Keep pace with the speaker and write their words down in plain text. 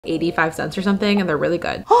85 cents or something, and they're really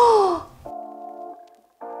good.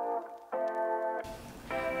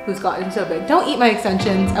 Who's gotten so big? Don't eat my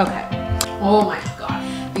extensions. Okay. Oh my god.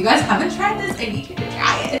 If you guys haven't tried this, I need you to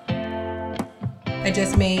try it. I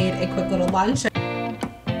just made a quick little lunch.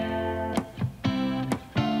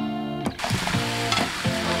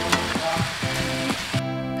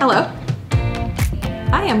 Hello.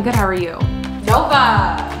 Hi, I'm good. How are you?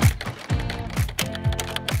 Nova.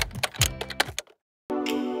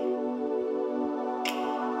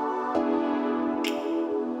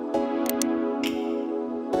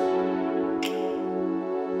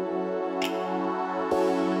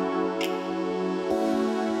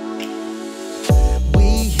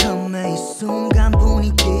 위험해 이 순간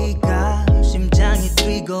분위기가 심장이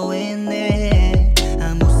뛰고 있네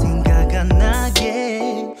아무 생각 안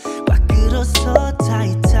나게 꽉 끌어서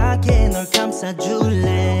타이트하게 널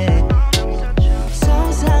감싸줄래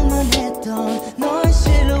상상만 했던 너의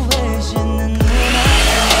실루엣은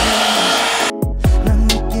난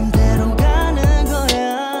느낌대로 가는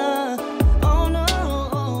거야 Oh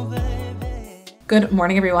no baby. Good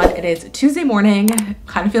morning, everyone. It is Tuesday morning.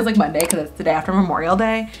 Kind of feels like Monday because it's the day after Memorial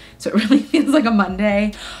Day. So it really feels like a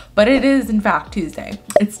Monday, but it is in fact Tuesday.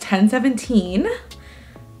 It's 10:17.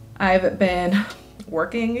 I've been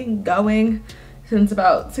working and going since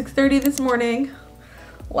about 6:30 this morning.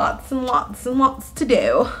 Lots and lots and lots to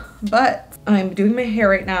do, but I'm doing my hair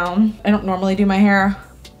right now. I don't normally do my hair.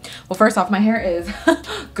 Well, first off, my hair is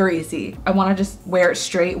greasy. I want to just wear it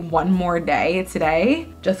straight one more day today,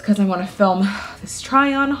 just because I want to film this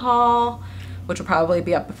try-on haul, which will probably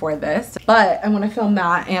be up before this. But I want to film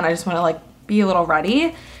that, and I just want to like be a little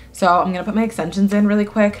ready. So I'm gonna put my extensions in really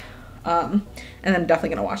quick, and then I'm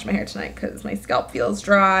definitely gonna wash my hair tonight because my scalp feels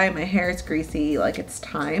dry, my hair is greasy, like it's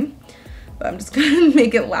time. But I'm just gonna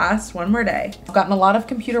make it last one more day. I've gotten a lot of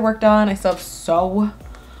computer work done. I still have so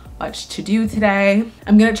much to do today.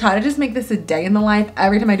 I'm gonna try to just make this a day in the life.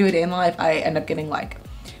 Every time I do a day in the life, I end up getting like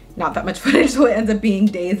not that much footage, so it ends up being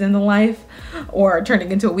days in the life or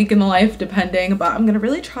turning into a week in the life, depending. But I'm gonna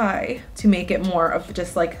really try to make it more of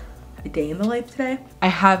just like a day in the life today. I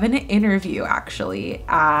have an interview actually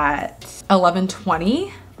at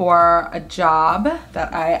 11:20 for a job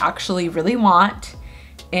that I actually really want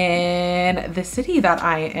in the city that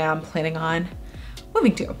I am planning on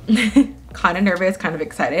moving to. Kind of nervous, kind of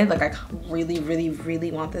excited. Like I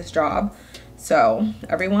really want this job. So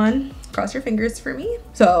everyone cross your fingers for me.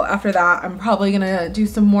 So after that, I'm probably gonna do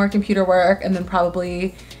some more computer work and then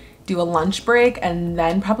probably do a lunch break and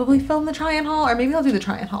then probably film the try-on haul, or maybe I'll do the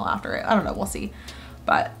try-on haul after it. I don't know, we'll see.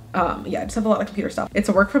 But yeah, I just have a lot of computer stuff. It's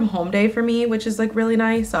a work from home day for me, which is like really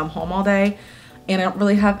nice. So I'm home all day and I don't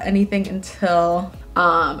really have anything until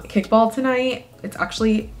kickball tonight. It's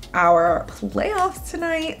actually our playoffs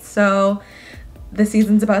tonight, so the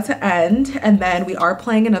season's about to end, and then we are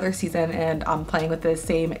playing another season, and I'm playing with the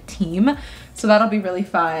same team, so that'll be really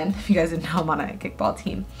fun. If you guys didn't know, I'm on a kickball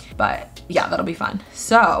team, but yeah, that'll be fun.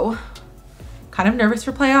 So kind of nervous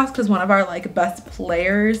for playoffs because one of our like best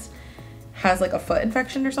players has like a foot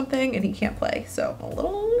infection or something and he can't play, so I'm a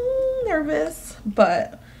little nervous,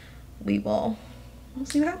 but we'll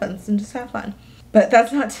see what happens and just have fun. But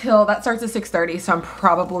that's not till, that starts at 6:30, so I'm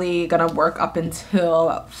probably gonna work up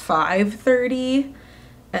until 5:30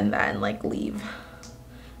 and then like leave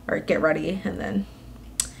or get ready and then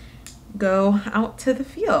go out to the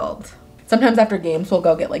field. Sometimes after games we'll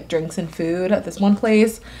go get like drinks and food at this one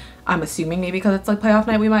place. I'm assuming maybe because it's like playoff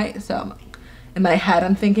night we might, so in my head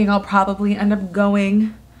I'm thinking I'll probably end up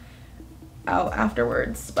going out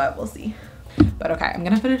afterwards, but we'll see. But okay, I'm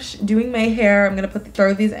gonna finish doing my hair. I'm gonna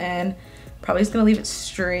throw these in. Probably just gonna leave it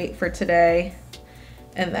straight for today,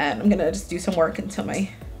 and then I'm gonna just do some work until my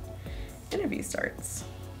interview starts.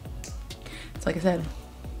 So like I said,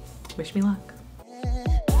 wish me luck.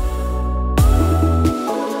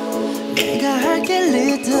 내가 할게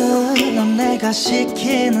리듬 넌 내가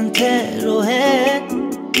시키는 대로 해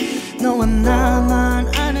너와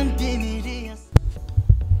나만 아는 비밀이야.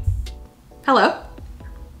 Hello.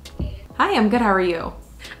 Hi, I'm good. How are you?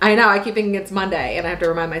 I know, I keep thinking it's Monday and I have to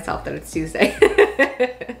remind myself that it's Tuesday.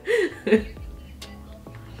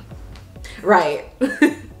 Right.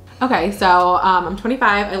 Okay, so I'm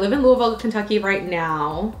 25. I live in Louisville, Kentucky right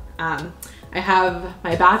now. I have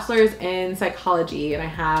my bachelor's in psychology and I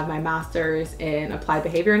have my master's in applied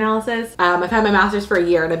behavior analysis. I've had my master's for a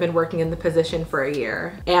year and I've been working in the position for a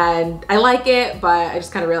year. And I like it, but I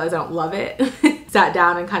just kind of realized I don't love it. Sat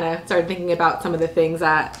down and kind of started thinking about some of the things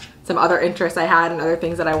that, some other interests I had and other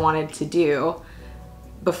things that I wanted to do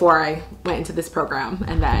before I went into this program.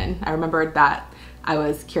 And then I remembered that I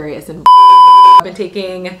was curious and I've been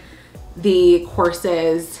taking the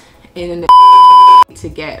courses in to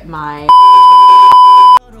get my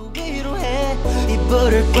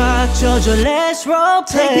이불을 꽉 져줘, let's roll.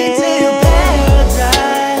 Take me to your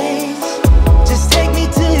paradise. Just take me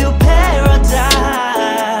to your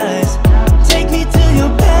paradise. Take me to your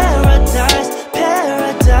paradise,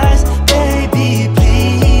 paradise, baby,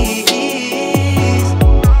 please.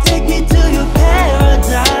 Take me to your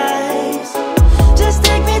paradise. Just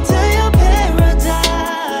take me to your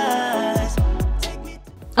paradise. Take me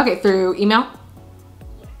Okay, through email?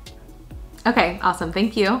 Okay, awesome,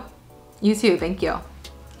 thank you. You too, thank you. All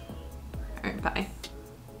right, bye.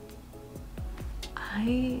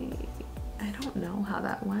 I don't know how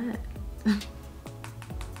that went.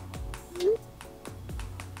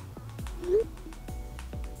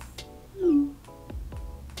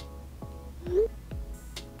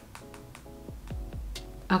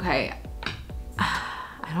 Okay,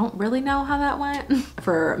 I don't really know how that went.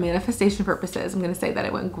 For manifestation purposes, I'm gonna say that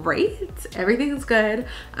it went great. Everything's good.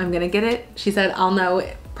 I'm gonna get it. She said I'll know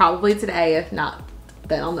probably today. If not,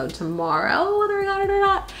 then I'll know tomorrow whether I got it or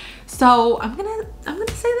not. So I'm gonna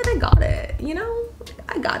say that I got it. You know,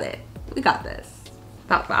 I got it. We got this.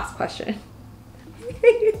 That last question.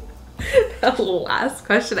 That last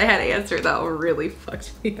question I had to answer though really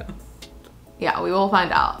fucked me up. Yeah, we will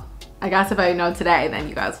find out. I guess if I know today, then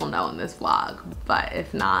you guys will know in this vlog. But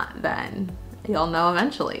if not, then you'll know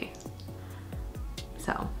eventually.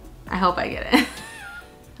 So I hope I get it.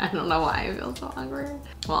 I don't know why I feel so awkward.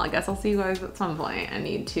 Well, I guess I'll see you guys at some point. I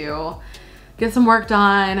need to get some work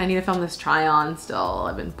done. I need to film this try on still.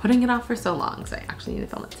 I've been putting it off for so long, so I actually need to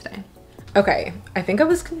film it today. Okay, I think I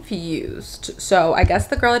was confused. So I guess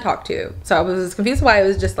the girl I talked to, so I was confused why it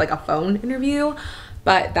was just like a phone interview,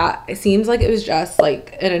 but that it seems like it was just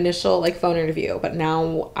like an initial like phone interview, but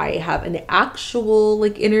now I have an actual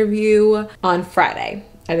like interview on Friday.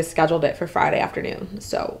 I just scheduled it for Friday afternoon.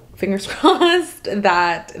 So fingers crossed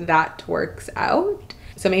that that works out.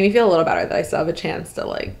 So it made me feel a little better that I still have a chance to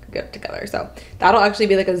like get it together. So that'll actually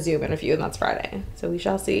be like a Zoom interview, and that's Friday. So we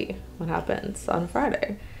shall see what happens on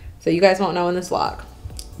Friday. So you guys won't know in this vlog,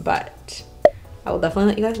 but I will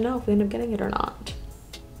definitely let you guys know if we end up getting it or not.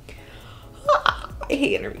 I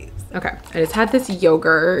hate interviews. Okay, I just had this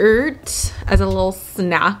yogurt as a little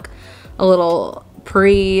snack, a little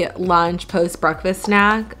pre-lunch, post-breakfast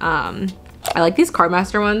snack. I like these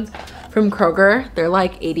Cardmaster ones from Kroger. They're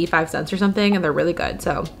like 85 cents or something, and they're really good.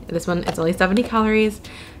 So this one, it's only 70 calories.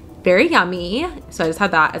 Very yummy. So I just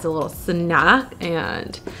had that as a little snack,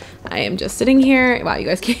 and I am just sitting here. Wow, you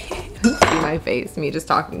guys can't see my face, me just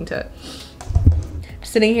talking to,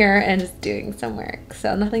 just sitting here and just doing some work.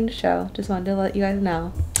 So nothing to show. Just wanted to let you guys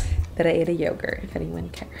know that I ate a yogurt, if anyone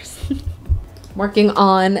cares. Working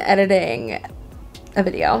on editing a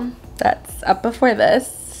video that's up before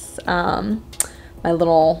this. My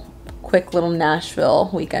little quick little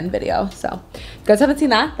Nashville weekend video. So if you guys haven't seen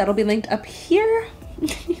that, that'll be linked up here.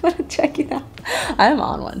 You want to check it out. I'm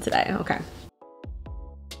on one today. Okay.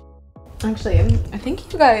 Actually, I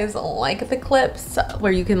think you guys like the clips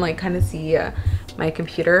where you can like kind of see my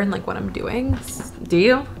computer and like what I'm doing. Do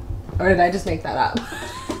you? Or did I just make that up?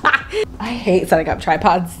 I hate setting up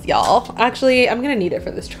tripods, y'all. Actually, I'm gonna need it for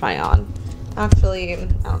this try on. Actually, I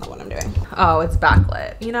don't know what I'm doing. Oh, it's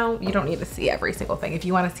backlit. You know, you don't need to see every single thing. If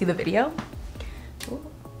you want to see the video,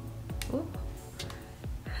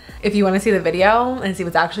 if you want to see the video and see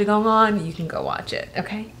what's actually going on, you can go watch it,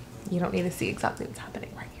 okay? You don't need to see exactly what's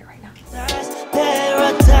happening right here, right now.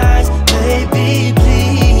 paradise, baby,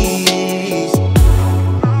 please.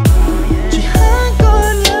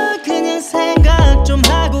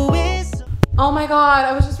 Oh my god,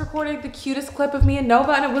 I was just recording the cutest clip of me and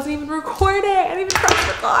Nova, and it wasn't even recording. I didn't even press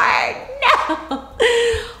record. No.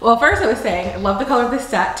 Well, first I was saying I love the color of this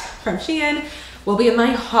set from Shein. Will be in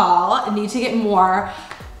my haul. I need to get more.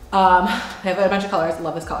 I have a bunch of colors. I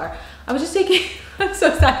love this color. I was just taking, I'm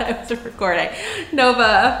so sad I wasn't recording.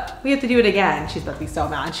 Nova, we have to do it again. She's about to be so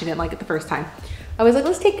mad. She didn't like it the first time. I was like,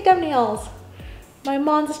 let's take thumbnails. My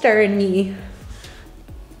monster and me.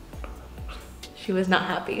 She was not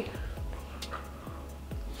happy.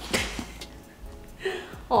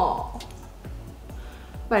 Oh,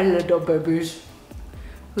 my little babies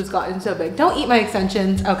who's gotten so big. Don't eat my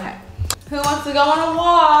extensions. Okay. Who wants to go on a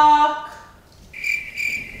walk?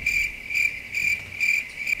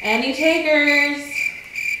 Any takers?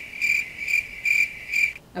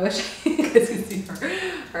 I wish you guys could see her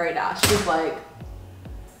right now. She's like,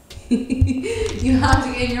 you have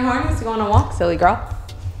to get in your harness to go on a walk, silly girl.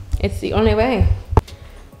 It's the only way.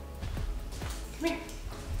 Come here.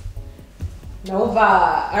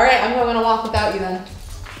 Nova. All right, I'm going on a walk without you then.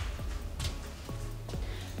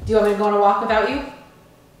 Do you want me to go on a walk without you?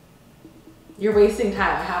 You're wasting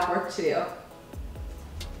time. I have work to do.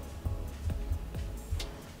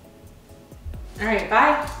 All right,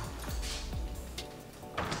 bye.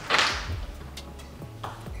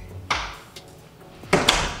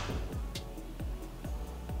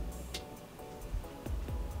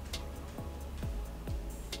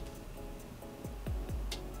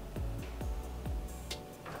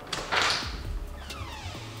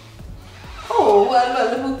 Oh,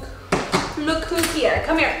 well, look who's here.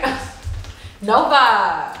 Come here.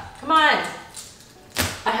 Nova, come on.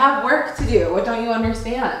 I have work to do. What don't you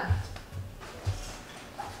understand?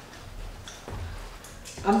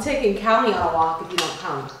 I'm taking Callie on a walk if you don't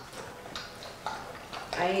come.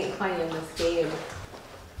 I ain't playing this game.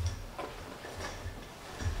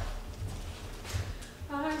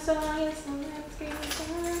 I saw you some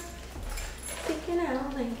thinking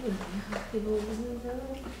out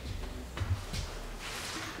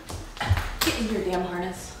Get in your damn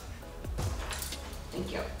harness.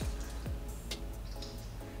 Thank you.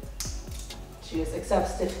 She just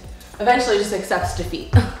eventually just accepts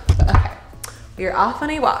defeat. Okay, we are off on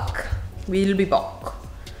a walk. We'll be back.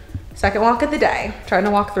 Second walk of the day. Trying to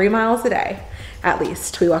walk 3 miles a day, at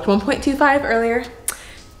least. We walked 1.25 earlier.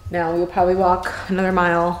 Now we'll probably walk another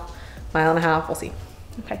mile and a half, we'll see.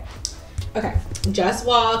 Okay. Okay, just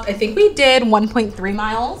walked. I think we did 1.3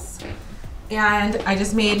 miles. And I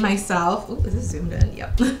just made myself, ooh, is this zoomed in?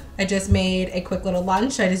 Yep. I just made a quick little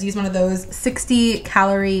lunch. I just used one of those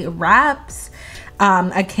 60-calorie wraps,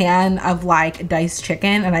 a can of like diced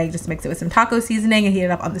chicken, and I just mixed it with some taco seasoning and heat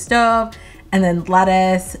it up on the stove. And then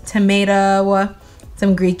lettuce, tomato,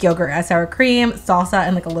 some Greek yogurt as sour cream, salsa,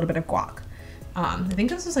 and like a little bit of guac. I think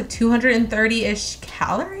this was like 230-ish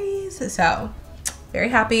calories. So very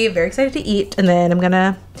happy, very excited to eat. And then I'm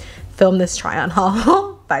gonna film this try on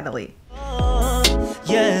haul, finally.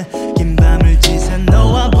 Yeah, 긴 밤을 지새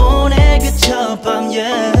너와 보내 그 첫 밤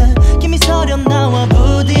yeah 김이 서려 나와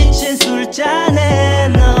부딪힌 술잔에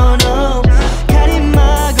no no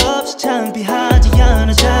가림막 없이 창피하지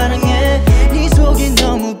않아 자랑해 네 속이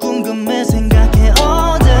너무 궁금해 생각해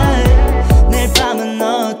all day 내일 밤은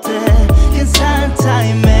어때 괜찮은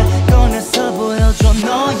타임에 꺼내서 보여줘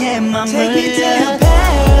너의 맘을 Take me to your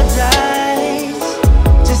paradise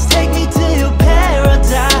Just take me to your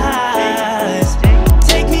paradise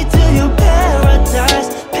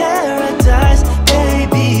Paradise,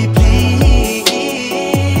 baby, please.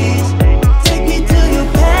 Take me to your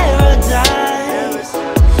paradise.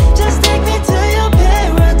 Just take me to your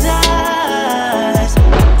paradise.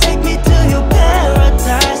 Take me to your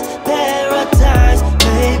paradise, paradise,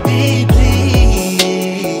 baby,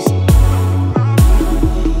 please.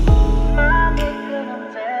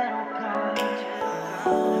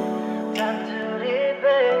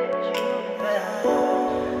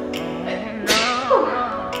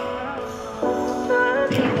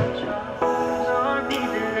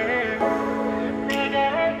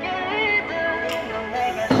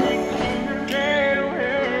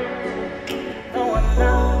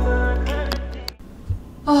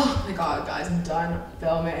 Oh my god, guys, I'm done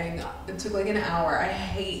filming. It took like an hour. I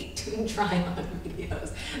hate doing trying on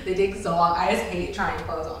videos. They take so long. I just hate trying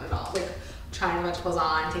clothes on and off. Like trying a bunch of clothes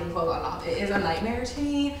on, taking clothes on and off. It is a nightmare to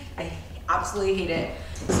me. I absolutely hate it.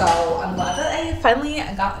 So I'm glad that I finally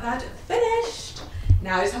got that finished.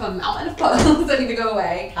 Now I just have a mountain of clothes that need to go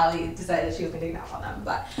away. Callie decided she was gonna take a nap on them,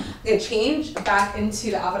 but I'm gonna change back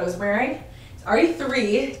into the outfit I was wearing. It's already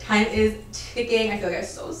 3. Time is ticking. I feel like I have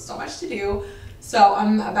so much to do. So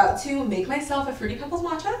I'm about to make myself a Fruity Pebbles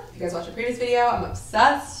matcha. If you guys watched a previous video, I'm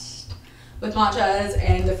obsessed with matchas,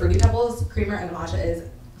 and the Fruity Pebbles creamer and the matcha is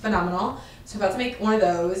phenomenal. So I'm about to make one of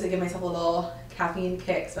those and give myself a little caffeine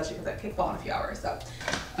kick, especially because I have kickball in a few hours. So,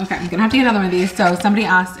 okay, I'm gonna have to get another one of these. So somebody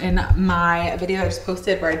asked in my video I just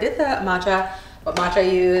posted where I did the matcha, what matcha I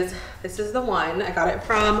use. This is the one. I got it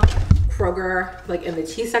from Kroger, like in the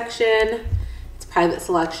tea section. Private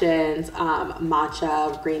Selections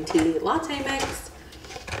matcha green tea latte mix.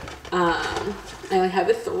 I only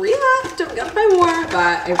have 3 left. I'm gonna buy more,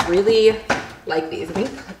 but I really like these. I think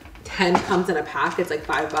 10 comes in a pack. It's like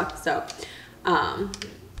 $5. So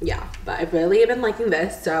yeah, but I've really been liking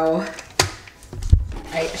this. So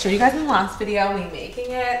I showed you guys in the last video me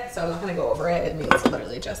making it, so I'm not gonna go over it. I mean, it's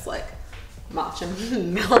literally just like matcha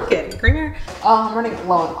milk and creamer. Oh, I'm running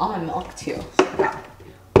low on almond milk too. So yeah,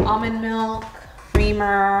 almond milk,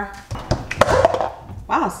 creamer.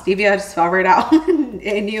 Wow, stevia just fell right out.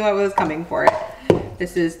 I knew I was coming for it.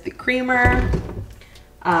 This is the creamer.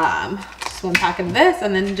 Just 1 pack of this,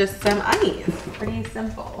 and then just some ice. Pretty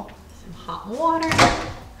simple. Some hot water.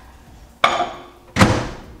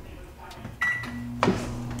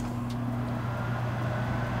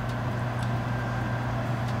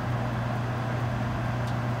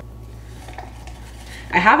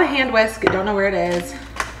 I have a hand whisk, don't know where it is,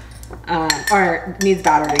 or it needs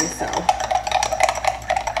batteries, so.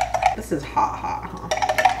 This is hot, huh?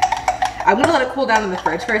 I'm gonna let it cool down in the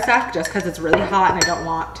fridge for a sec, just because it's really hot and I don't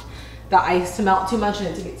want the ice to melt too much and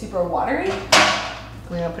it to get super watery. I'm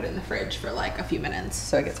gonna put it in the fridge for like a few minutes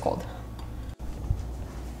so it gets cold.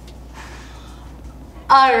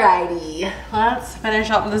 Alrighty, let's finish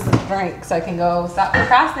up this drink so I can go stop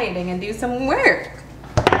procrastinating and do some work.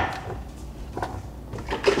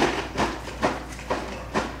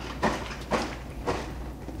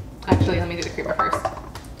 Actually, let me do the creamer first.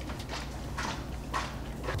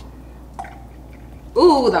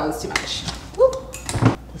 Ooh, that was too much. Woo.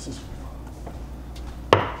 This is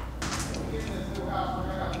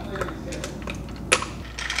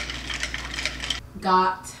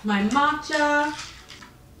got my matcha.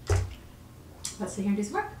 Let's sit here and do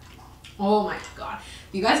some work. Oh my god.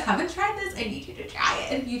 If you guys haven't tried this, I need you to try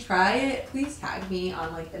it. If you try it, please tag me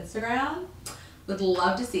on like Instagram. Would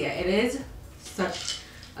love to see it. It is such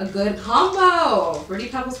a good combo. Fruity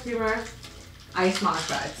Pebbles creamer, iced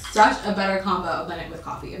matcha. It's such a better combo than it with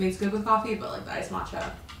coffee. I mean, it's good with coffee, but like the iced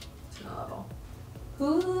matcha, it's another level.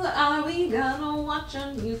 Who are we gonna watch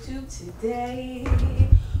on YouTube today?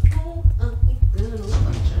 Who are we gonna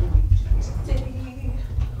watch on YouTube today?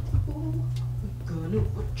 Who are we gonna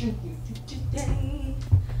watch on YouTube today?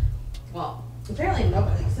 Well, apparently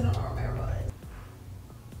nobody, because I don't know where my remote is.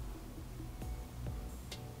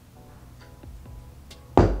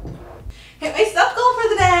 Hit my stuff goal for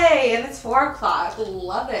the day, and it's 4 o'clock.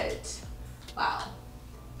 Love it. Wow.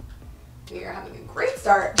 We are having a great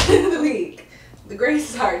start to the week. The great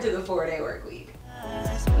start to the 4-day work week.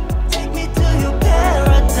 Take me to your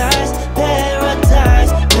paradise,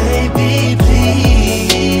 paradise, baby, please.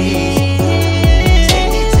 Take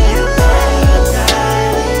me to your paradise.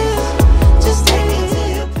 Just take me to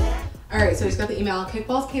your paradise. Alright, so we just got the email.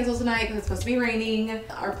 Kickball's canceled tonight because it's supposed to be raining.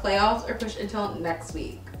 Our playoffs are pushed until next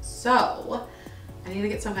week. So, I need to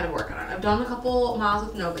get some kind of workout on. I've done a couple miles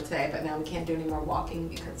with Nova today, but now we can't do any more walking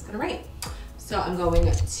because it's gonna rain. So I'm going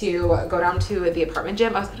to go down to the apartment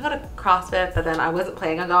gym. I was gonna go to CrossFit, but then I wasn't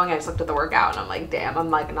planning on going. I just looked at the workout and I'm like, damn, I'm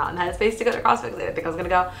like not in the headspace to go to CrossFit because I didn't think I was gonna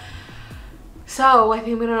go. So I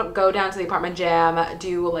think I'm gonna go down to the apartment gym,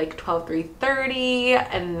 do like 3:30,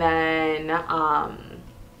 and then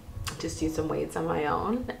just do some weights on my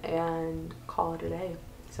own and call it a day.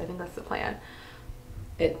 So I think that's the plan.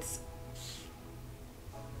 It's,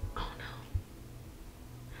 oh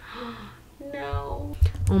no. No.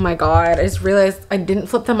 Oh my god, I just realized I didn't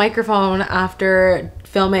flip the microphone after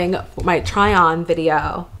filming my try-on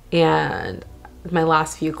video, and my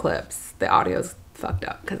last few clips, the audio's fucked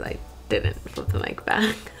up because I didn't flip the mic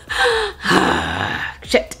back.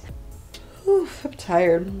 Shit. Oof, I'm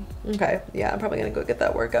tired. Okay, yeah, I'm probably gonna go get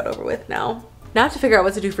that workout over with now. Now I have to figure out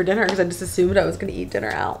what to do for dinner because I just assumed I was gonna eat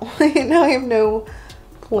dinner out. Now I have no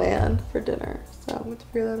plan for dinner, so I'm gonna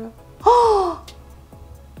figure that out.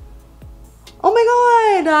 Oh my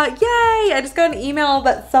god, yay! I just got an email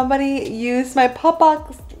that somebody used my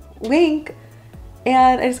Popbox link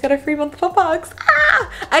and I just got a free month of Popbox.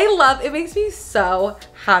 I love, it makes me so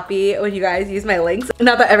happy when you guys use my links.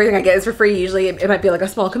 Not that everything I get is for free, usually it might be like a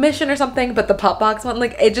small commission or something, but the Popbox one,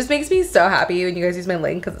 like it just makes me so happy when you guys use my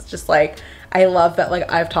link because it's just like, I love that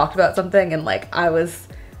like I've talked about something and like I was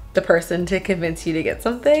the person to convince you to get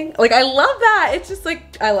something. Like I love that. It's just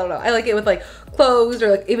like, I don't know. I like it with like clothes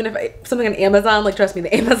or like even if something on Amazon, like trust me,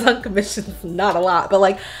 the Amazon commission's not a lot, but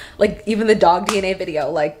like even the dog DNA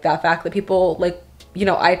video, like that fact that people like, you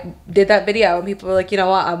know, I did that video and people were like, you know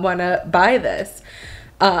what, I wanna buy this.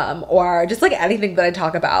 Or just like anything that I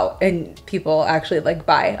talk about and people actually like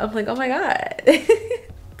buy. I'm like, oh my God.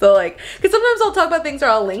 So like, cause sometimes I'll talk about things or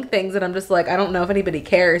I'll link things and I'm just like, I don't know if anybody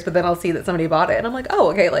cares, but then I'll see that somebody bought it and I'm like, oh,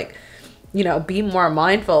 okay. Like, you know, be more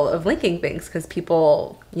mindful of linking things cause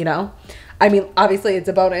people, you know, I mean, obviously it's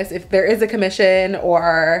a bonus if there is a commission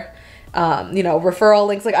or, you know, referral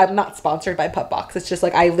links. Like I'm not sponsored by Popbox. It's just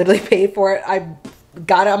like, I literally paid for it. I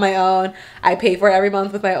got it on my own. I pay for it every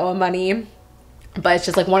month with my own money, but it's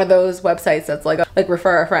just like one of those websites that's like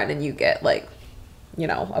refer a friend and you get like, you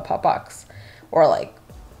know, a Popbox or like,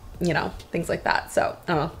 you know, things like that. So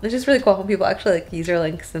I don't know, it's just really cool when people actually like use your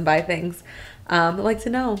links and buy things. I'd like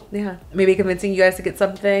to know, yeah, maybe convincing you guys to get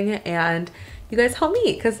something and you guys help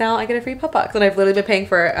me because now I get a free Popbox and I've literally been paying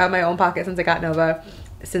for it out of my own pocket since I got Nova.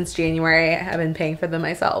 Since January, I've been paying for them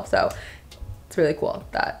myself. So it's really cool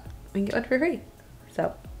that we can get one for free.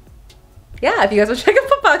 So yeah, if you guys want to check out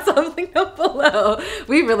Popbox, I'll link down below.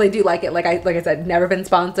 We really do like it. Like I said, never been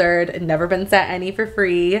sponsored, never been sent any for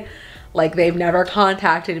free. Like they've never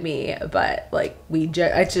contacted me, but like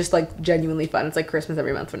it's just like genuinely fun. It's like Christmas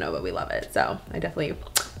every month for Nova. We love it. So I definitely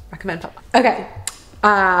recommend Papa. Okay.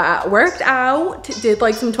 Worked out, did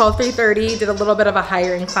like some 12, 3:30, did a little bit of a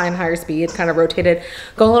higher incline, higher speed, kind of rotated,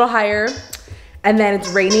 going a little higher. And then it's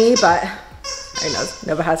rainy, but I know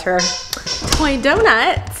Nova has her toy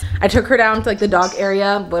donut. I took her down to like the dog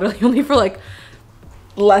area, literally only for like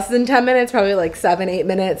less than 10 minutes, probably like 7, 8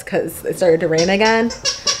 minutes because it started to rain again.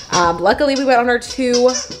 Luckily we went on our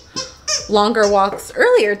 2 longer walks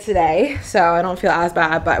earlier today, so I don't feel as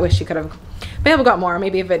bad, but I wish she could have maybe got more.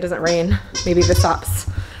 Maybe if it doesn't rain, maybe if it stops,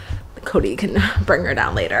 Cody can bring her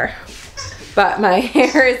down later. But my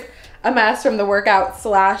hair is a mess from the workout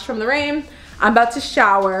 / from the rain. I'm about to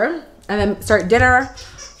shower and then start dinner.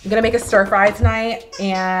 I'm gonna make a stir fry tonight,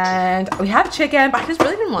 and we have chicken, but I just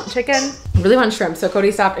really didn't want chicken. I really want shrimp, so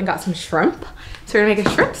Cody stopped and got some shrimp. So we're gonna make a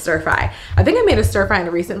shrimp stir fry. I think I made a stir fry in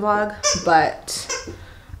a recent vlog, but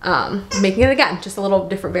making it again, just a little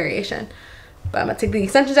different variation. But I'm gonna take the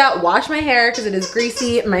extensions out, wash my hair because it is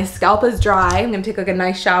greasy, my scalp is dry. I'm gonna take like a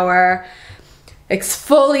nice shower,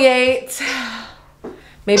 exfoliate.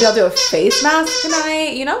 Maybe I'll do a face mask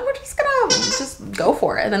tonight. You know, we're just gonna go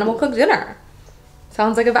for it, and then we'll cook dinner.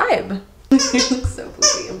 Sounds like a vibe. You look so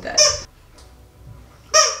poopy, I'm dead.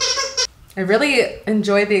 I really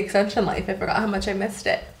enjoyed the extension life. I forgot how much I missed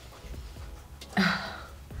it.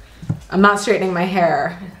 I'm not straightening my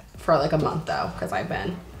hair for like a month though, because I've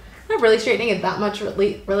been not really straightening it that much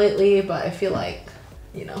lately, but I feel like,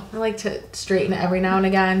 you know, I like to straighten it every now and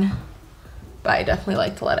again, but I definitely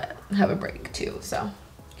like to let it have a break too. So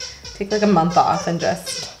take like a month off and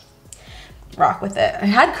just rock with it. I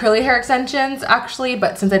had curly hair extensions actually,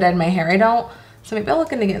 but since I dyed my hair, I don't. So maybe I'll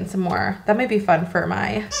look into getting some more. That might be fun for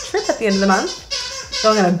my trip at the end of the month.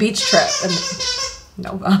 Going on a beach trip and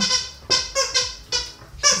Nova.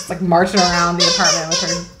 Just like marching around the apartment with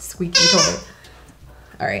her squeaky toy.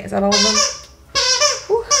 All right, is that all of them?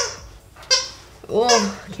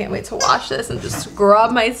 Oh, I can't wait to wash this and just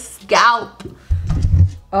scrub my scalp.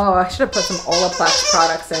 Oh, I should have put some Olaplex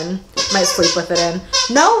products in. Might sleep with it in.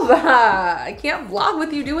 Nova, I can't vlog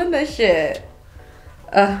with you doing this shit.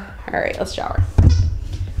 All right, let's shower.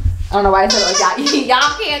 I don't know why I said it like that.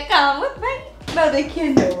 Y'all can't come with me. No, they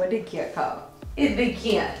can't. No, they can't come. They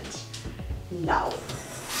can't. No.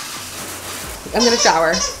 I'm gonna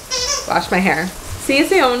shower, wash my hair. See you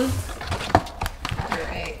soon. All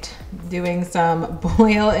right, doing some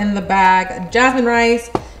boil in the bag, jasmine rice,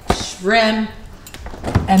 shrimp,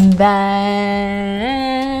 and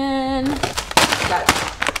then got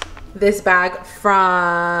this bag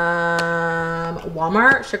from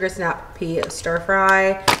Walmart, sugar snap pea stir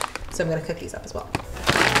fry. So I'm gonna cook these up as well.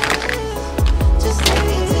 Just take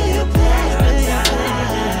me to your paradise.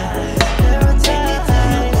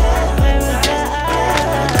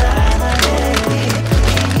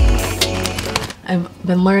 I've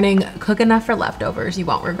been learning, cook enough for leftovers, you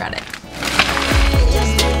won't regret it.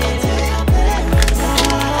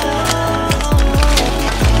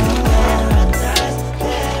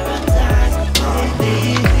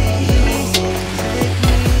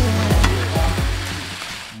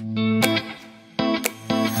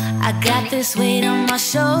 I got this weight on my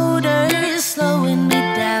shoulders, slowing me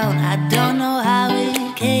down. I don't know how